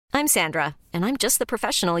I'm Sandra, and I'm just the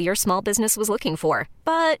professional your small business was looking for.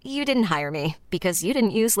 But you didn't hire me because you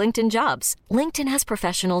didn't use LinkedIn Jobs. LinkedIn has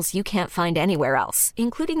professionals you can't find anywhere else,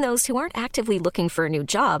 including those who aren't actively looking for a new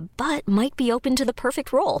job, but might be open to the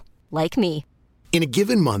perfect role, like me. In a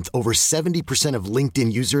given month, over 70% of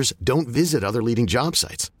LinkedIn users don't visit other leading job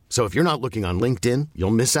sites. So if you're not looking on LinkedIn,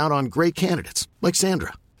 you'll miss out on great candidates like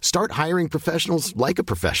Sandra. Start hiring professionals like a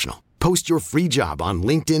professional. Post your free job on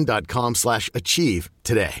linkedin.com/achieve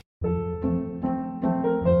today.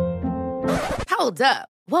 Hold up.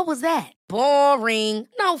 What was that? Boring.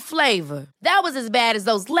 No flavor. That was as bad as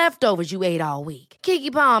those leftovers you ate all week.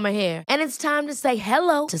 Keke Palmer here. And it's time to say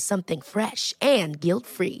hello to something fresh and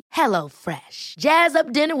guilt-free. Hello Fresh. Jazz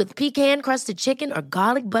up dinner with pecan-crusted chicken or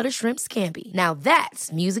garlic butter shrimp scampi. Now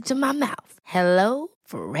that's music to my mouth. Hello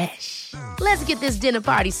Fresh. Let's get this dinner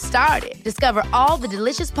party started. Discover all the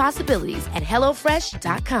delicious possibilities at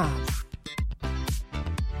hellofresh.com.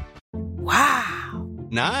 Wow.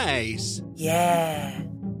 Nice. Yeah.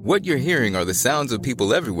 What you're hearing are the sounds of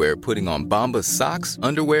people everywhere putting on Bombas socks,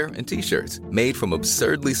 underwear, and T-shirts made from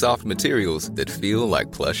absurdly soft materials that feel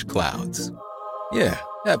like plush clouds. Yeah,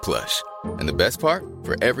 that plush. And the best part?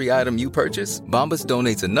 For every item you purchase, Bombas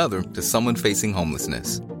donates another to someone facing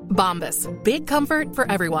homelessness. Bombas. Big comfort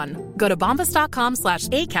for everyone. Go to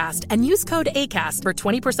bombas.com/ACAST and use code ACAST for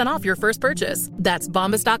 20% off your first purchase. That's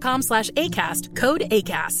bombas.com/ACAST. Code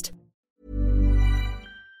ACAST.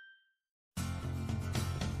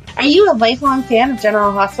 Are you a lifelong fan of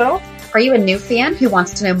General Hospital? Are you a new fan who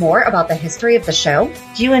wants to know more about the history of the show?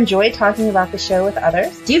 Do you enjoy talking about the show with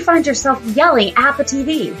others? Do you find yourself yelling at the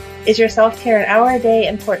TV? Is your self-care an hour a day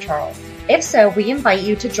in Port Charles? If so, we invite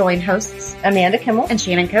you to join hosts Amanda Kimmel and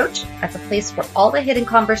Shannon Coach at the place where all the hidden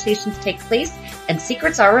conversations take place and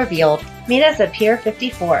secrets are revealed. Meet us at Pier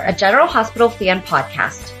 54, a General Hospital fan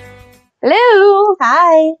podcast. Hello.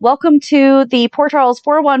 Hi. Welcome to the Port Charles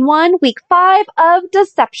 411, week 5 of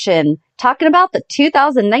Deception, talking about the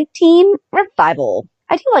 2019 revival.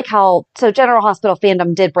 I do like how, General Hospital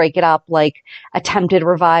fandom did break it up, like attempted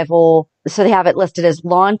revival. So they have it listed as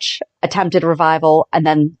launch, attempted revival, and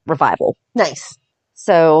then revival. Nice.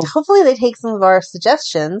 So hopefully they take some of our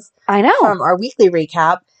suggestions. I know. From our weekly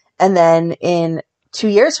recap. And then in 2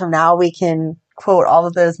 years from now, we can quote all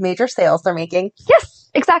of those major sales they're making.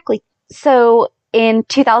 Yes, exactly. So in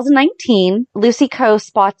 2019, Lucy Coe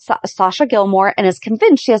spots Sasha Gilmore and is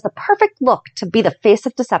convinced she has the perfect look to be the face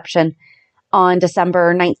of Deception. On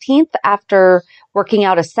December 19th, after working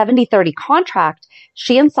out a 70-30 contract,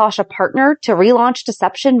 she and Sasha partner to relaunch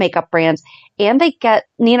Deception makeup brands, and they get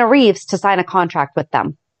Nina Reeves to sign a contract with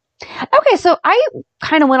them. Okay, so I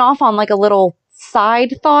kind of went off on like a little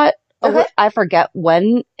side thought. Okay. I forget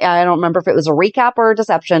when. I don't remember if it was a recap or a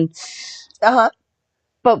Deception. But,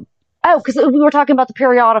 because we were talking about the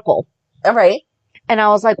periodical. All right. And I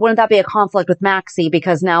was like, wouldn't that be a conflict with Maxie?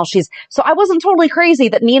 Because now so I wasn't totally crazy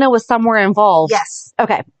that Nina was somewhere involved. Yes.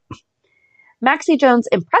 Okay. Maxie Jones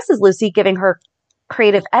impresses Lucy, giving her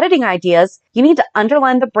creative editing ideas. You need to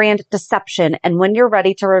underline the brand Deception. And when you are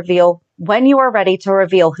ready to reveal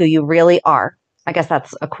who you really are. I guess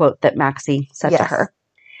that's a quote that Maxie said to her.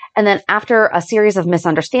 And then after a series of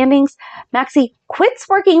misunderstandings, Maxie quits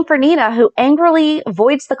working for Nina, who angrily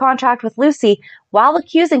voids the contract with Lucy while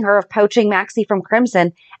accusing her of poaching Maxie from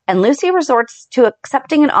Crimson. And Lucy resorts to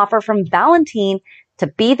accepting an offer from Valentine to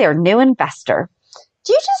be their new investor.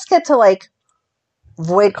 Do you just get to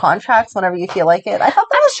void contracts whenever you feel like it? I thought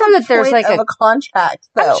that was sure that there's a contract.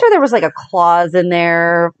 Though. I'm sure there was a clause in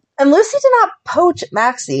there. And Lucy did not poach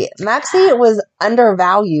Maxie. Maxie was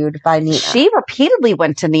undervalued by Nina. She repeatedly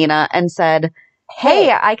went to Nina and said,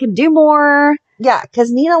 hey, I can do more. Yeah,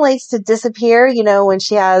 because Nina likes to disappear, when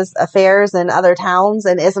she has affairs in other towns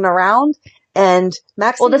and isn't around. And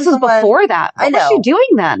Maxie this was before that. What was she doing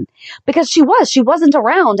then? Because she wasn't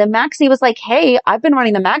around. And Maxie was like, hey, I've been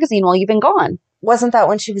running the magazine while you've been gone. Wasn't that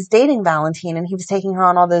when she was dating Valentine and he was taking her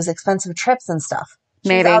on all those expensive trips and stuff?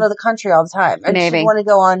 She was out of the country all the time. And she'd want to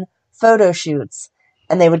go on photo shoots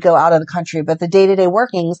and they would go out of the country. But the day-to-day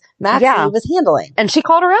workings, Maxie was handling. And she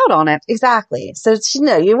called her out on it. Exactly. So she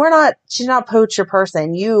did not poach your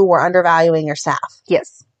person. You were undervaluing your staff.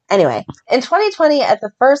 Yes. Anyway, in 2020, at the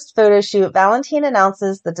first photo shoot, Valentine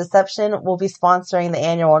announces that Deception will be sponsoring the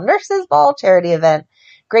annual Nurses Ball charity event,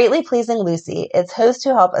 greatly pleasing Lucy, its host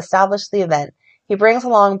who helped establish the event. He brings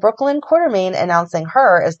along Brooklyn Quartermain, announcing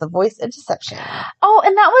her as the voice of Deception. Oh,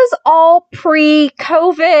 and that was all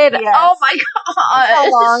pre-COVID. Yes. Oh my God. That's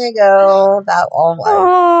how long ago that all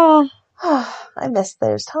was. Oh. I miss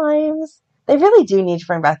those times. They really do need to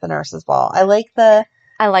bring back the Nurses Ball. I like how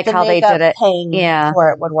they did it. Paying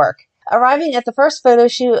for it would work. Arriving at the first photo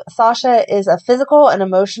shoot, Sasha is a physical and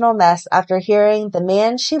emotional mess after hearing the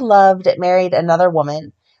man she loved married another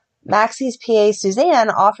woman. Maxie's PA Suzanne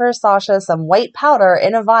offers Sasha some white powder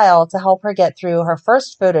in a vial to help her get through her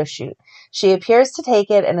first photo shoot. She appears to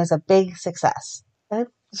take it and is a big success.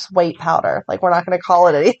 Just white powder. Like, we're not going to call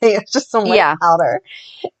it anything. It's just some white powder.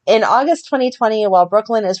 In August 2020, while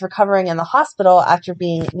Brooklyn is recovering in the hospital after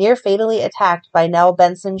being near fatally attacked by Nell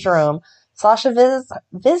Benson Jerome, Sasha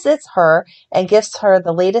visits her and gifts her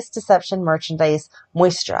the latest Deception merchandise,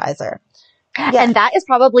 moisturizer. Yes. And that is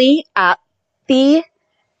probably at the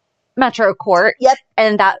Metro Court. Yep.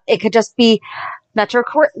 And that it could just be Metro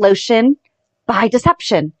Court lotion by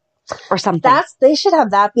Deception or something. They should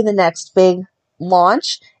have that be the next big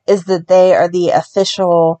launch, is that they are the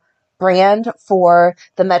official brand for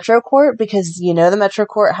the Metro Court, because the Metro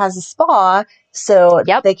Court has a spa, so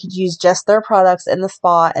they could use just their products in the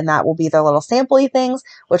spa, and that will be their little sample-y things,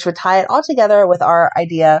 which would tie it all together with our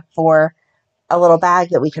idea for a little bag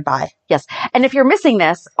that we could buy. Yes. And if you're missing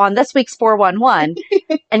this on this week's 411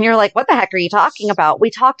 and you're like, what the heck are you talking about? We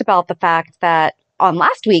talked about the fact that on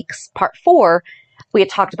last week's part 4, we had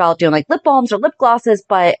talked about doing like lip balms or lip glosses,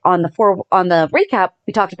 but on the recap,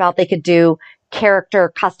 we talked about they could do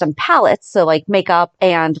character custom palettes. So like makeup,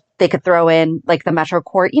 and they could throw in like the Metro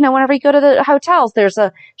Court, whenever you go to the hotels, there's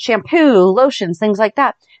a shampoo, lotions, things like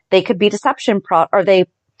that. They could be Deception or they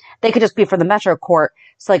could just be for the Metro Court.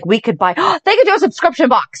 So like we could buy, they could do a subscription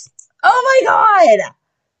box. Oh my God.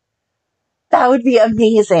 That would be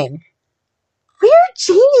amazing. We're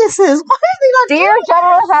geniuses. Why are they not Dear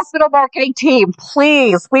General Hospital marketing team,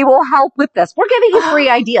 please, we will help with this. We're giving you free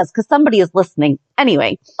ideas because somebody is listening.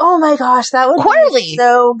 Anyway. Oh my gosh, that would be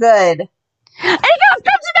so good. And it got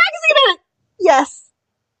Pepsi Magazine in it. Yes.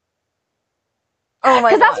 Oh my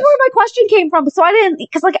gosh. Because that's where my question came from. So I didn't,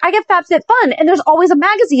 because like I get FabFitFun and there's always a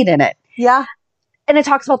magazine in it. Yeah. And it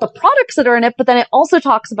talks about the products that are in it, but then it also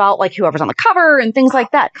talks about like whoever's on the cover and things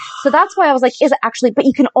like that. So that's why I was like, is it actually, but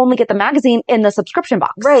you can only get the magazine in the subscription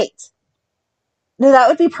box. Right. No, that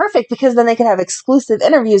would be perfect, because then they could have exclusive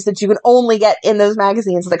interviews that you could only get in those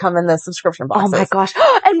magazines that come in the subscription boxes. Oh my gosh.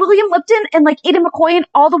 And William Lipton and like Eden McCoy and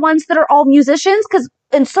all the ones that are all musicians,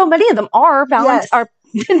 and so many of them are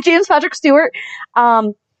James Patrick Stewart,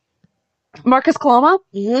 Marcus Coloma,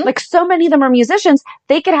 like so many of them are musicians.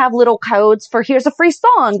 They could have little codes for here's a free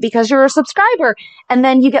song because you're a subscriber. And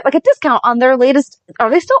then you get like a discount on their latest, are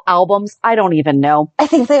they still albums? I don't even know. I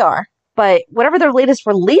think they are. But whatever their latest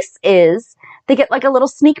release is, they get like a little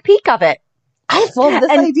sneak peek of it. I love this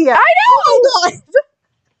idea. I know! Oh my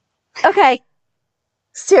God. Okay.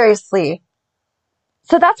 Seriously.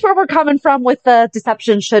 So that's where we're coming from with the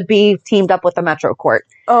Deception should be teamed up with the Metro Court.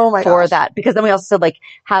 Oh my gosh. For that. Because then we also said like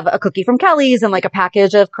have a cookie from Kelly's and like a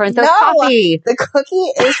package of Corinthos coffee. The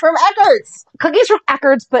cookie is from Eckerd's. Cookies from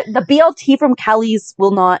Eckerd's, but the BLT from Kelly's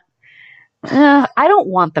will not. I don't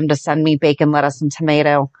want them to send me bacon, lettuce, and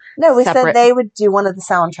tomato. No, we said they would do one of the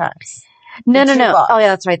soundtracks. No. Oh yeah,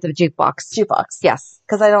 that's right. The jukebox. Jukebox. Yes.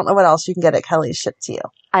 Because I don't know what else you can get at Kelly's shipped to you.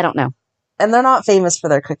 I don't know. And they're not famous for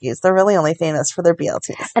their cookies. They're really only famous for their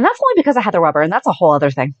BLTs. And that's only because I had the rubber, and that's a whole other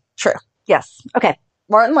thing. True. Yes. Okay.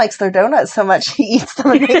 Martin likes their donuts so much he eats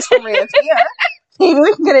them and makes them reappear. Maybe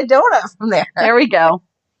we can get a donut from there. There we go.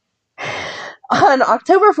 On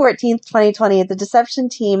October 14th, 2020, the Deception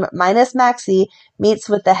team, minus Maxie, meets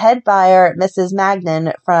with the head buyer, Mrs.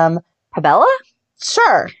 Magnan from Pabella?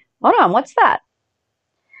 Sure. Hold on. What's that?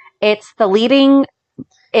 It's the leading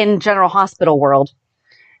in General Hospital world.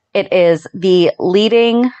 It is the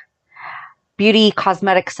leading beauty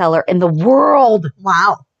cosmetic seller in the world.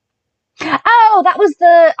 Wow. Oh, that was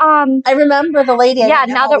the, I remember the lady. Yeah,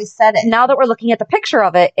 now that we said it. Now that we're looking at the picture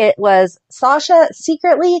of it, it was Sasha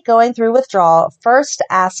secretly going through withdrawal, first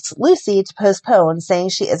asks Lucy to postpone, saying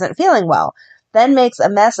she isn't feeling well, then makes a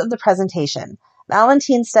mess of the presentation.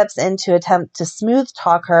 Valentine steps in to attempt to smooth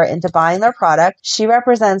talk her into buying their product. She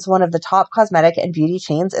represents one of the top cosmetic and beauty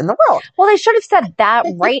chains in the world. Well, they should have said that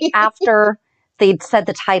right after they'd said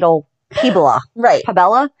the title Pabella. Right.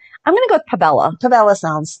 Pabella? I'm going to go with Pabella. Pabella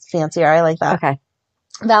sounds fancier. I like that. Okay.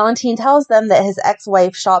 Valentine tells them that his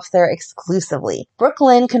ex-wife shops there exclusively.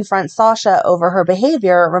 Brooklyn confronts Sasha over her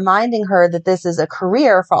behavior, reminding her that this is a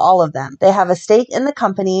career for all of them. They have a stake in the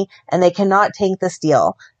company, and they cannot tank this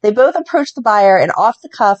deal. They both approach the buyer, and off the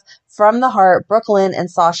cuff, from the heart, Brooklyn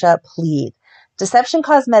and Sasha plead. Deception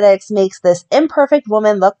Cosmetics makes this imperfect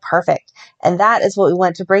woman look perfect, and that is what we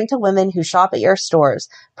want to bring to women who shop at your stores.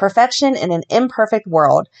 Perfection in an imperfect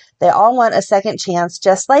world. They all want a second chance,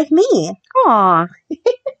 just like me. Aw.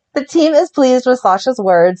 The team is pleased with Sasha's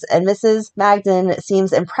words, and Mrs. Magden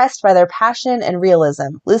seems impressed by their passion and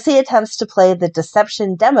realism. Lucy attempts to play the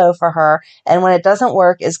deception demo for her, and when it doesn't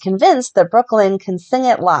work, is convinced that Brooklyn can sing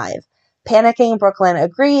it live. Panicking, Brooklyn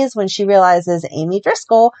agrees when she realizes Amy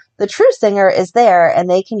Driscoll, the true singer, is there and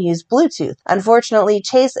they can use Bluetooth. Unfortunately,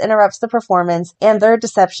 Chase interrupts the performance and their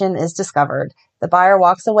deception is discovered. The buyer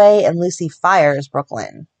walks away and Lucy fires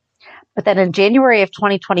Brooklyn. But then in January of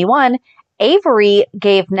 2021, Avery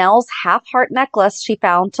gave Nell's half-heart necklace she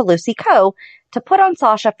found to Lucy Coe to put on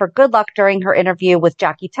Sasha for good luck during her interview with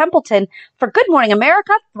Jackie Templeton for Good Morning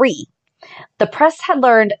America 3. The press had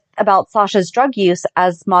learned about Sasha's drug use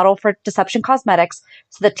as model for Deception Cosmetics,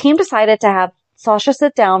 so the team decided to have Sasha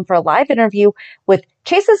sit down for a live interview with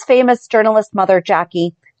Chase's famous journalist mother,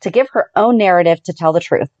 Jackie, to give her own narrative to tell the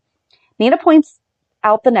truth. Nina points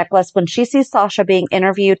out the necklace when she sees Sasha being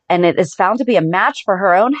interviewed, and it is found to be a match for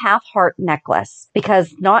her own half-heart necklace,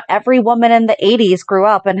 because not every woman in the 80s grew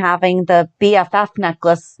up in having the BFF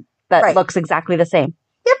necklace that looks exactly the same.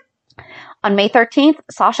 On May 13th,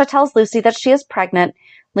 Sasha tells Lucy that she is pregnant.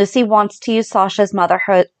 Lucy wants to use Sasha's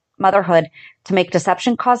motherhood to make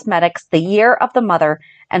Deception Cosmetics the year of the mother,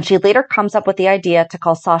 and she later comes up with the idea to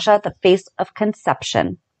call Sasha the face of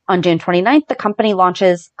conception. On June 29th, the company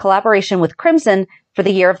launches collaboration with Crimson for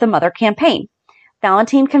the Year of the Mother campaign.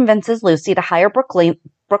 Valentine convinces Lucy to hire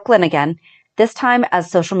Brooklyn again, this time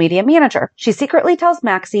as social media manager. She secretly tells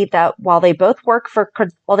Maxie that while they both work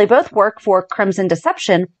for Crimson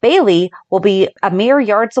Deception, Bailey will be a mere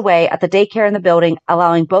yards away at the daycare in the building,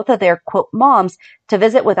 allowing both of their, quote, moms to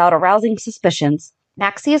visit without arousing suspicions.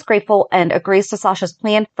 Maxie is grateful and agrees to Sasha's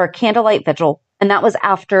plan for a candlelight vigil. And that was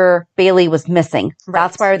after Bailey was missing. Right.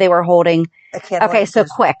 That's why they were holding. Okay, so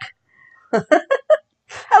quick.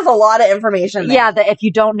 That's a lot of information there. Yeah, if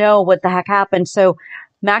you don't know what the heck happened. So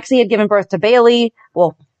Maxie had given birth to Bailey,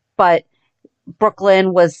 but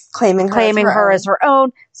Brooklyn was claiming her as her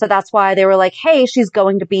own. So that's why they were like, hey, she's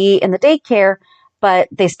going to be in the daycare, but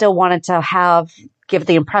they still wanted to give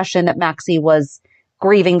the impression that Maxie was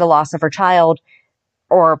grieving the loss of her child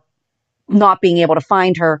or not being able to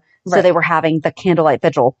find her. So they were having the candlelight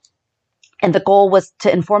vigil. And the goal was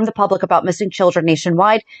to inform the public about missing children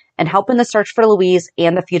nationwide and help in the search for Louise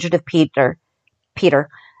and the fugitive Peter.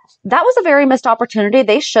 That was a very missed opportunity.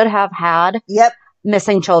 They should have had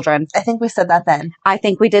missing children. I think we said that then. I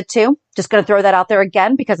think we did too. Just going to throw that out there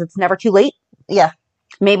again because it's never too late. Yeah.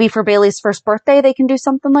 Maybe for Bailey's first birthday, they can do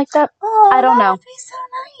something like that. Oh, I don't know. That would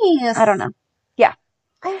be so nice. I don't know. Yeah.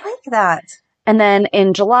 I like that. And then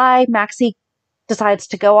in July, Maxie decides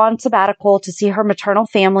to go on sabbatical to see her maternal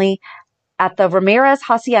family at the Ramirez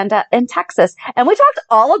Hacienda in Texas. And we talked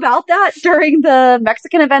all about that during the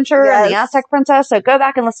Mexican Adventure and the Aztec Princess. So go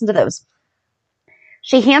back and listen to those.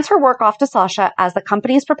 She hands her work off to Sasha as the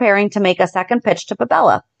company is preparing to make a second pitch to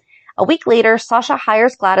Babella. A week later, Sasha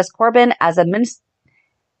hires Gladys Corbin as an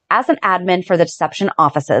admin for the Deception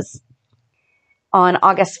offices. On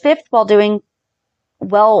August 5th,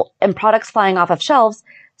 and products flying off of shelves,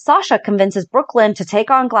 Sasha convinces Brooklyn to take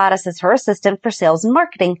on Gladys as her assistant for sales and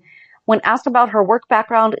marketing. When asked about her work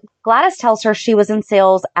background, Gladys tells her she was in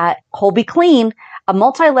sales at Colby Clean, a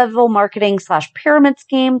multi-level marketing / pyramid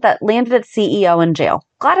scheme that landed its CEO in jail.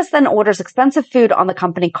 Gladys then orders expensive food on the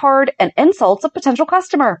company card and insults a potential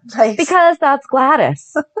customer. Nice. Because that's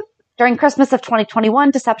Gladys. During Christmas of 2021,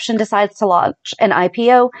 Deception decides to launch an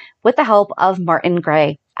IPO with the help of Martin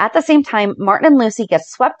Gray. At the same time, Martin and Lucy get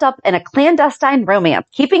swept up in a clandestine romance,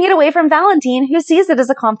 keeping it away from Valentine, who sees it as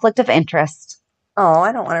a conflict of interest. Oh,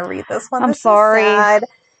 I don't want to read this one. I'm sorry. Sad.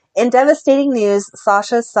 In devastating news,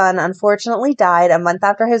 Sasha's son unfortunately died a month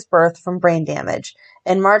after his birth from brain damage.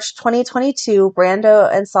 In March 2022,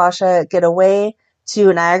 Brando and Sasha get away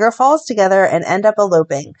to Niagara Falls together and end up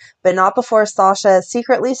eloping, but not before Sasha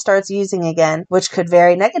secretly starts using again, which could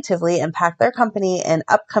very negatively impact their company and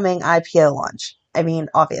upcoming IPO launch. I mean,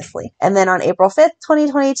 obviously. And then on April 5th,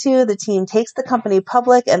 2022, the team takes the company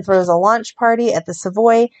public and throws a launch party at the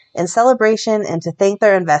Savoy in celebration and to thank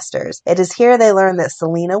their investors. It is here they learn that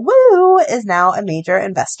Selena Wu is now a major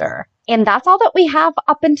investor. And that's all that we have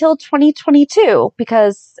up until 2022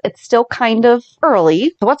 because it's still kind of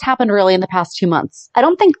early. So what's happened really in the past 2 months? I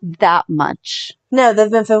don't think that much. No,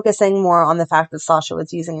 they've been focusing more on the fact that Sasha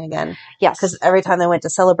was using again. Yes. Because every time they went to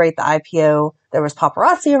celebrate the IPO, there was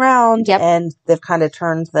paparazzi around. Yep. And they've kind of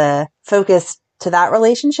turned the focus to that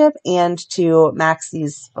relationship and to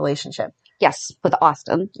Maxie's relationship. Yes, with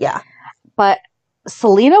Austin. Yeah. But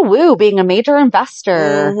Selena Wu being a major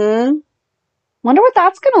investor. Mm-hmm. Wonder what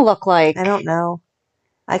that's going to look like. I don't know.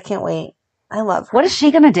 I can't wait. I love her. What is she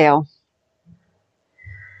going to do?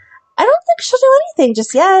 I don't think she'll do anything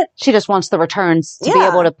just yet. She just wants the returns to be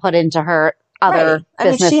able to put into her other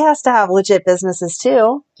business. I mean, she has to have legit businesses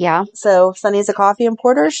too. Yeah. So if Sunny's a coffee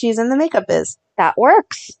importer, she's in the makeup biz. That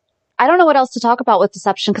works. I don't know what else to talk about with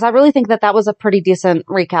Deception because I really think that was a pretty decent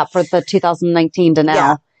recap for the 2019 to now.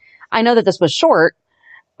 Yeah. I know that this was short,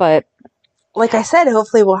 but like I said,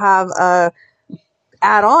 hopefully we'll have a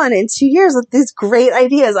add-on in 2 years with these great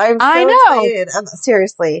ideas. I'm so excited.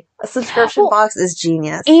 Seriously, a subscription box is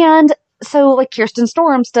genius. And so like Kirsten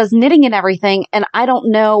Storms does knitting and everything, and I don't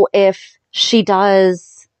know if she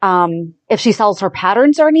does, if she sells her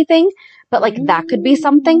patterns or anything, but like that could be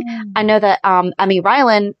something. I know that Emmy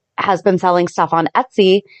Rylan has been selling stuff on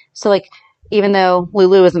Etsy. So like, even though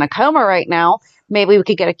Lulu is in a coma right now, maybe we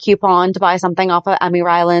could get a coupon to buy something off of Emmy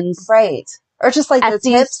Rylan's. Right. Or just like Etsy the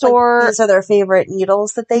tips store. Like, these are their favorite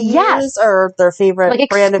needles that they use or their favorite like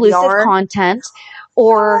brand of exclusive yarn. Content.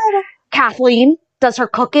 Or Kathleen does her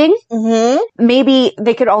cooking. Mm-hmm. Maybe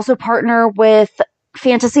they could also partner with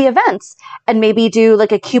Fantasy Events and maybe do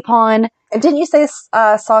like a coupon. And didn't you say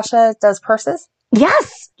Sasha does purses?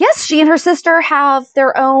 Yes. Yes. She and her sister have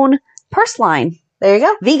their own purse line. There you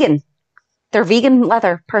go. Vegan. They're vegan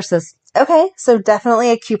leather purses. Okay. So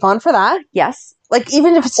definitely a coupon for that. Yes. Like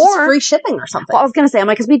even if it's just free shipping or something. Well, I was going to say, I'm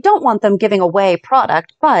like, because we don't want them giving away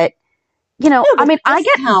product, but you know, I mean, I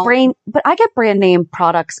get brand name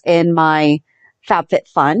products in my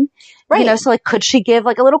FabFitFun. Right. You know, so like, could she give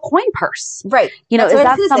like a little coin purse? Right. You know, is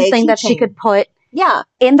that something that she could put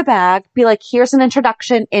in the bag? Be like, here's an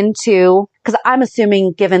introduction into, because I'm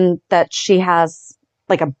assuming given that she has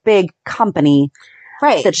like a big company,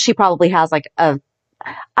 right, that she probably has like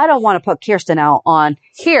I don't want to put Kirsten out on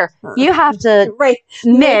here. You have to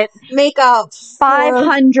knit, make up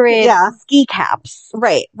 500 ski caps.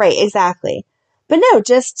 Right, exactly. But no,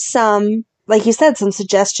 just some, like you said, some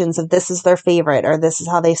suggestions of this is their favorite or this is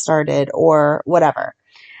how they started or whatever.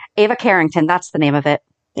 Ava Carrington, that's the name of it.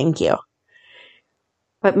 Thank you.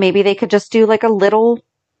 But maybe they could just do like a little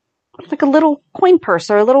coin purse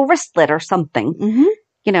or a little wristlet or something. Mm-hmm.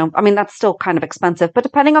 You know, I mean, that's still kind of expensive, but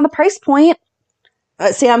depending on the price point.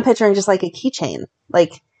 See, I'm picturing just like a keychain.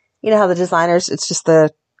 Like, you know how the designers, it's just the...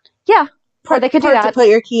 Yeah. Or they could do that. To put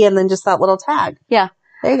your key and then just that little tag. Yeah.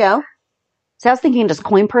 There you go. So I was thinking just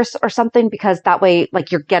coin purse or something because that way,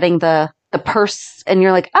 like, you're getting the purse and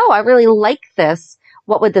you're like, oh, I really like this.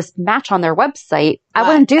 What would this match on their website? I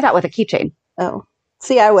wouldn't do that with a keychain. Oh.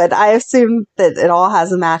 See, I would. I assume that it all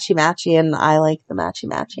has a matchy-matchy and I like the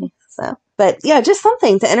matchy-matchy. So... But yeah, just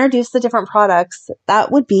something to introduce the different products.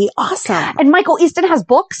 That would be awesome. And Michael Easton has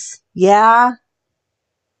books. Yeah.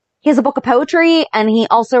 He has a book of poetry and he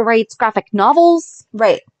also writes graphic novels.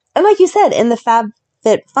 Right. And like you said, in the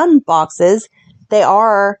FabFitFun boxes, they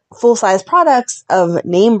are full-size products of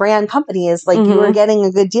name brand companies. Like you were getting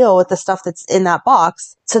a good deal with the stuff that's in that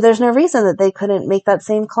box. So there's no reason that they couldn't make that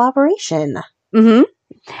same collaboration. Mm-hmm.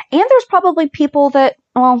 And there's probably people that,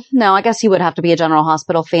 well, no, I guess you would have to be a General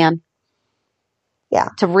Hospital fan. Yeah.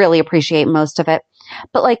 To really appreciate most of it.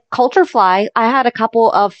 But like Culture Fly, I had a couple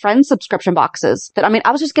of friend subscription boxes that, I mean,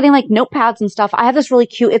 I was just getting like notepads and stuff. I have this really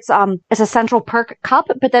cute, it's a Central Perk cup,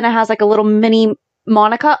 but then it has like a little mini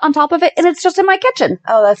Monica on top of it and it's just in my kitchen.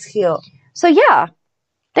 Oh, that's cute. So yeah,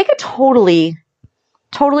 they could totally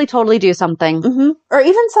do something. Mm-hmm. Or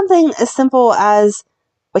even something as simple as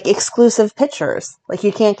like exclusive pictures. Like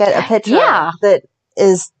you can't get a picture that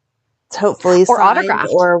is hopefully or signed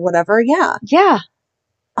autographed or whatever. Yeah. Yeah.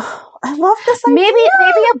 Oh, I love this idea. Maybe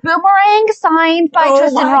a boomerang signed by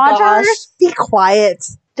Tristan Rogers. Gosh. Be quiet.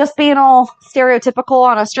 Just being all stereotypical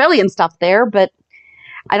on Australian stuff there, but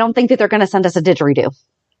I don't think that they're going to send us a didgeridoo.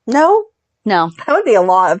 No? No. That would be a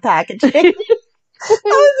lot of packaging. That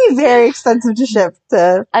would be very expensive to ship.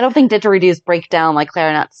 I don't think didgeridoos break down like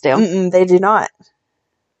clarinets do. They do not.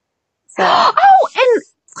 So. Oh, and...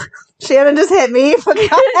 Shannon just hit me. But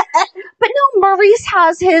no, Maurice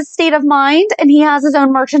has his State of Mind and he has his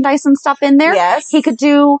own merchandise and stuff in there. Yes. They could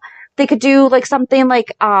do like something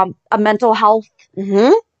like a mental health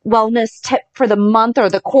wellness tip for the month or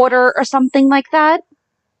the quarter or something like that.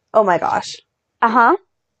 Oh my gosh. Uh-huh.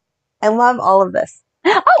 I love all of this.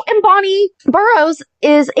 Oh, and Bonnie Burrows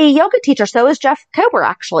is a yoga teacher. So is Jeff Kober,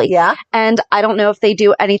 actually. Yeah. And I don't know if they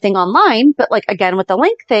do anything online, but like, again, with the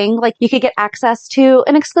link thing, like you could get access to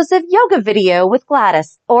an exclusive yoga video with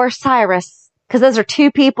Gladys or Cyrus. Cause those are two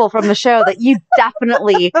people from the show that you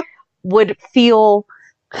definitely would feel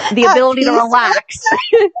the ability to relax.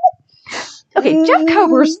 Okay. Jeff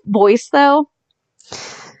Kober's voice though.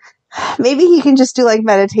 Maybe he can just do like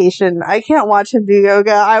meditation. I can't watch him do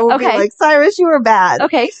yoga. I will be like, Cyrus, you were bad.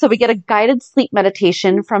 Okay, so we get a guided sleep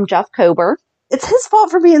meditation from Jeff Kober. It's his fault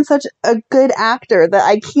for being such a good actor that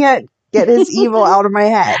I can't get his evil out of my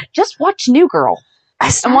head. Just watch New Girl. I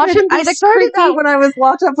started that when I was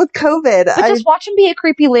locked up with COVID. But just watch him be a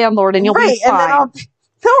creepy landlord and you'll be fine. And then I won't.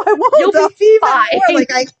 You'll be fine. More,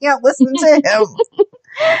 like, I can't listen to him.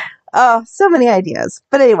 Oh, so many ideas.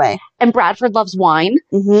 But anyway. And Bradford loves wine.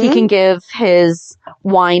 Mm-hmm. He can give his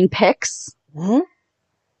wine picks. Mm-hmm.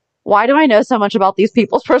 Why do I know so much about these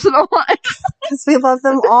people's personal lives? Because we love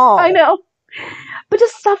them all. I know. But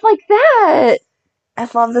just stuff like that. I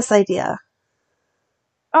love this idea.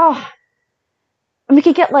 Oh. And we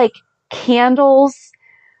could get, like, candles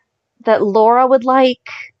that Laura would like.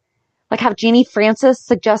 Like, have Jeannie Francis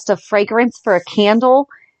suggest a fragrance for a candle.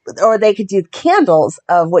 Or they could do candles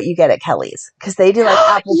of what you get at Kelly's. Because they do, like,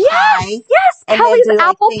 apple pie. Yes, Kelly's do, like,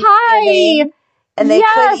 apple pie. And they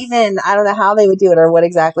could even, I don't know how they would do it or what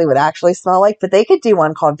exactly would actually smell like, but they could do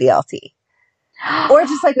one called BLT. Or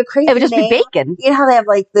just, like, a crazy It would just name. be bacon. You know how they have,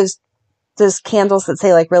 like, those candles that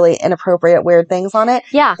say, like, really inappropriate, weird things on it?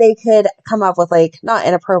 Yeah. They could come up with, like, not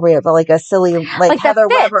inappropriate, but, like, a silly, like Heather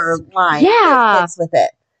Weber line. Yeah. That fits with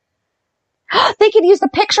it. They could use the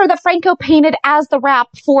picture that Franco painted as the wrap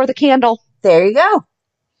for the candle. There you go.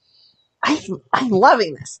 I'm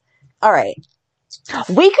loving this. All right.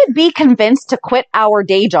 We could be convinced to quit our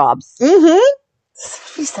day jobs. Mm-hmm.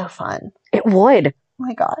 This would be so fun. It would. Oh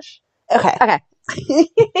my gosh. Okay.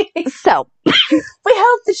 So, we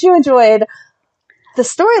hope that you enjoyed the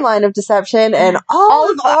storyline of Deception and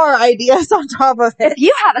all of our ideas on top of it. If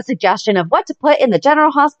you have a suggestion of what to put in the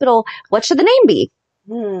General Hospital, what should the name be?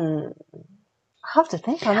 I'll have to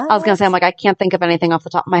think on that. I was going to say, I'm like, I can't think of anything off the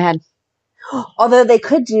top of my head. Although they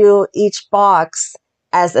could do each box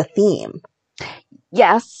as a theme.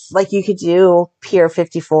 Yes. Like you could do Pier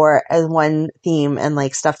 54 as one theme and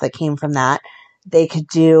like stuff that came from that. They could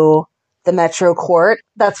do the Metro Court.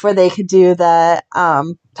 That's where they could do the,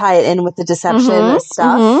 tie it in with the Deception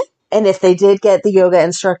stuff. Mm-hmm. And if they did get the yoga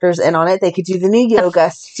instructors in on it, they could do the new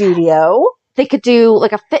yoga studio. They could do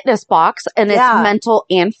like a fitness box and it's mental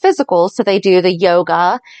and physical. So they do the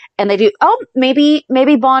yoga and they do, maybe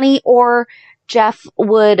Bonnie or Jeff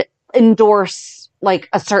would endorse like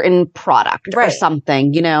a certain product or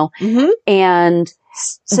something, you know? Mm-hmm. And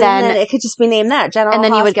so then it could just be named that General And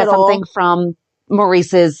then Hospital. You would get something from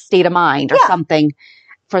Maurice's State of Mind or something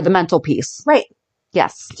for the mental piece. Right.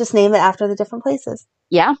 Yes. Just name it after the different places.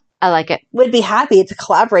 Yeah. I like it. Would be happy to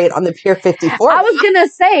collaborate on the Pier 54. I was going to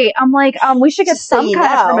say, I'm like, we should get some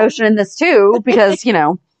kind of promotion in this too, because, you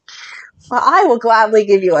know. Well, I will gladly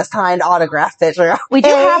give you a signed autograph picture. Okay? We do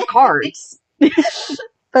have cards.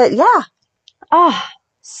 But yeah. Oh,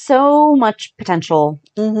 so much potential.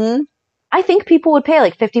 Mm-hmm. I think people would pay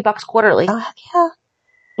like $50 quarterly. Oh, heck yeah.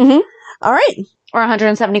 Mm-hmm. All right. Or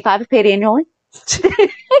 $175 if paid annually.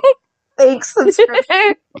 Thanks.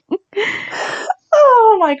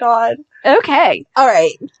 Oh my God. Okay. All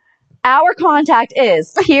right. Our contact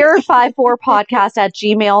is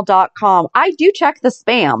peer54podcast@gmail.com. I do check the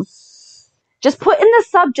spam. Just put in the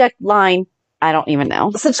subject line. I don't even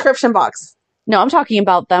know. Subscription box. No, I'm talking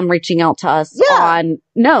about them reaching out to us on,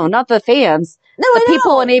 no, not the fans. No, the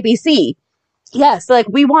people in ABC. Yes. Like,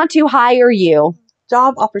 we want to hire you.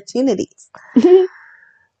 Job opportunities.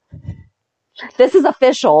 This is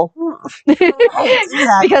official.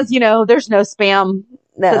 Because, you know, there's no spam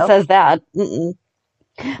that says that. Mm-mm.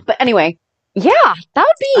 But anyway, yeah, that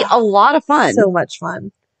would be a lot of fun. So much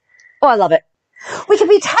fun. Oh, I love it. We could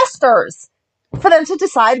be testers for them to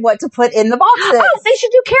decide what to put in the boxes. Oh, they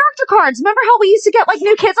should do character cards. Remember how we used to get like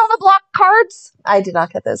New Kids on the Block cards? I did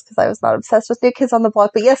not get those because I was not obsessed with New Kids on the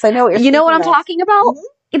Block. But yes, I know what you're You know what I'm talking about?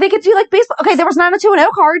 Mm-hmm. They could do like baseball. Okay, there was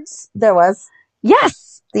 90210 cards. There was.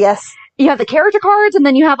 Yes. Yes. You have the character cards and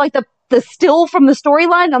then you have like the still from the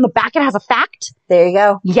storyline. On the back it has a fact. There you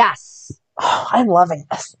go. Yes. Oh, I'm loving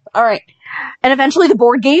this. All right. And eventually the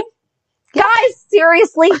board game. Yeah. Guys,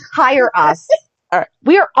 seriously, hire us. All right.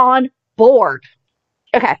 We are on board.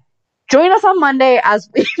 Okay. Join us on Monday as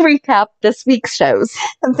we recap this week's shows.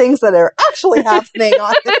 And things that are actually happening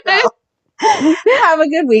on the show. Have a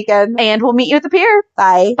good weekend. And we'll meet you at the pier.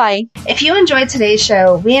 Bye. Bye. If you enjoyed today's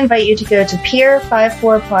show, we invite you to go to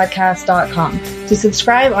peer54podcast.com to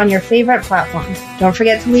subscribe on your favorite platform. Don't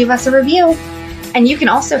forget to leave us a review. And you can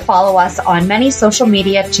also follow us on many social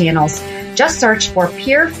media channels. Just search for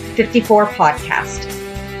Peer54 Podcast.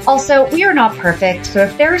 Also, we are not perfect, so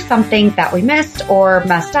if there is something that we missed or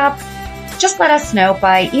messed up, just let us know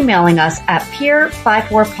by emailing us at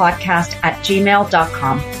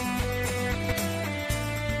peer54podcast@gmail.com.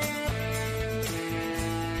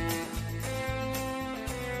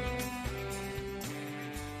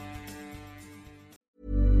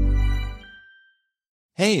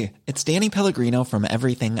 Hey, it's Danny Pellegrino from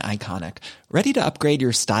Everything Iconic. Ready to upgrade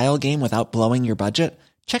your style game without blowing your budget?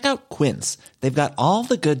 Check out Quince. They've got all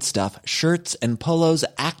the good stuff, shirts and polos,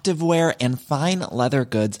 activewear, and fine leather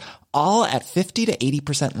goods, all at 50 to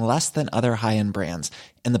 80% less than other high-end brands.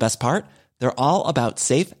 And the best part? They're all about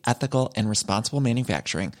safe, ethical, and responsible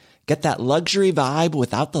manufacturing. Get that luxury vibe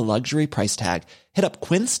without the luxury price tag. Hit up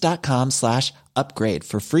quince.com/upgrade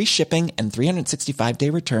for free shipping and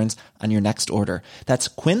 365-day returns on your next order. That's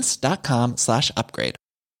quince.com/upgrade.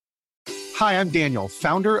 Hi, I'm Daniel,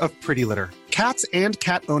 founder of Pretty Litter. Cats and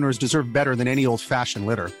cat owners deserve better than any old-fashioned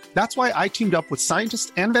litter. That's why I teamed up with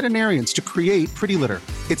scientists and veterinarians to create Pretty Litter.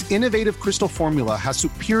 Its innovative crystal formula has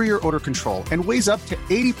superior odor control and weighs up to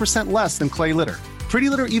 80% less than clay litter. Pretty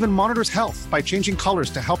Litter even monitors health by changing colors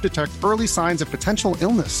to help detect early signs of potential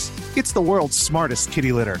illness. It's the world's smartest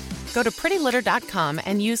kitty litter. Go to prettylitter.com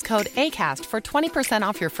and use code ACAST for 20%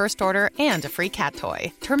 off your first order and a free cat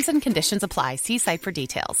toy. Terms and conditions apply. See site for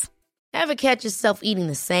details. Ever catch yourself eating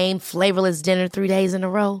the same flavorless dinner 3 days in a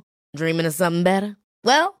row? Dreaming of something better?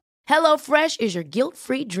 Well, HelloFresh is your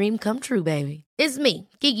guilt-free dream come true, baby. It's me,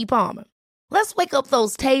 Keke Palmer. Let's wake up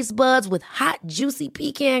those taste buds with hot, juicy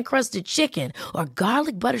pecan-crusted chicken or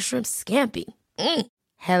garlic butter shrimp scampi.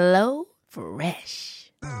 Hello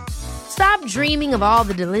Fresh. Stop dreaming of all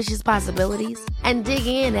the delicious possibilities and dig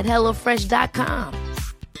in at HelloFresh.com.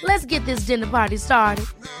 Let's get this dinner party started.